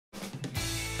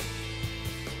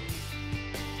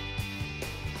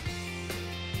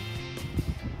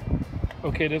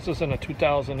Okay, this is in a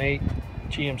 2008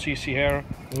 GMC Sierra.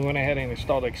 We went ahead and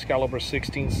installed Excalibur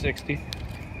 1660.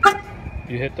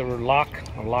 You hit the lock,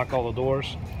 unlock all the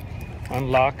doors,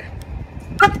 unlock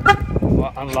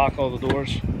all the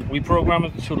doors. We program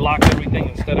it to lock everything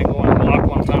instead of going lock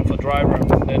one time for driver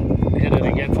and then hit it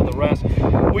again for the rest.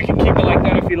 We can keep it like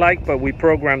that if you like, but we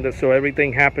programmed it so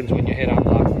everything happens when you hit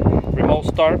unlock. Remote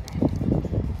start.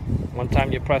 One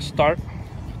time you press start,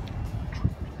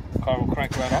 car will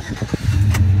crank right up.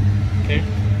 Okay,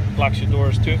 locks your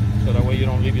doors too, so that way you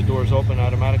don't leave your doors open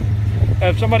automatically.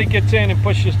 If somebody gets in and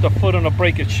pushes the foot on the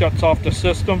brake, it shuts off the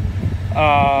system.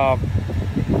 The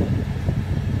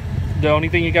only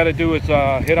thing you got to do is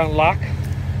hit unlock,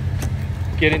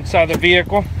 get inside the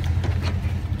vehicle,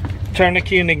 turn the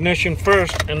key in ignition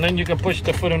first, and then you can push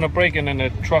the foot on the brake and then the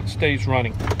truck stays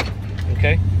running.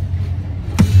 Okay,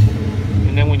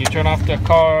 and then when you turn off the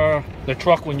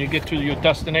truck, when you get to your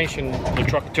destination, the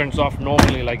truck turns off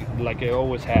normally like it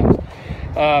always has.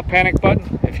 Panic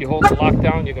button, if you hold the lock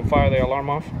down, you can fire the alarm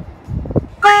off.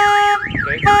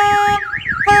 Okay.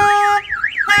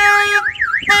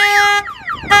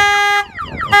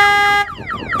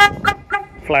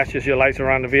 Flashes your lights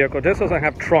around the vehicle. This doesn't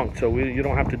have trunk, so you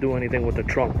don't have to do anything with the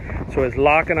trunk. So it's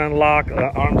lock and unlock,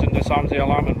 arms and disarms the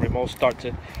alarm, and remote starts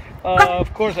it.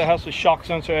 Of course, it has a shock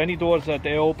sensor. Any doors that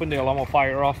they open, the alarm will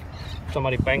fire off. If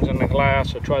somebody bangs on the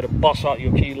glass or try to bust out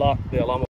your key lock, the alarm will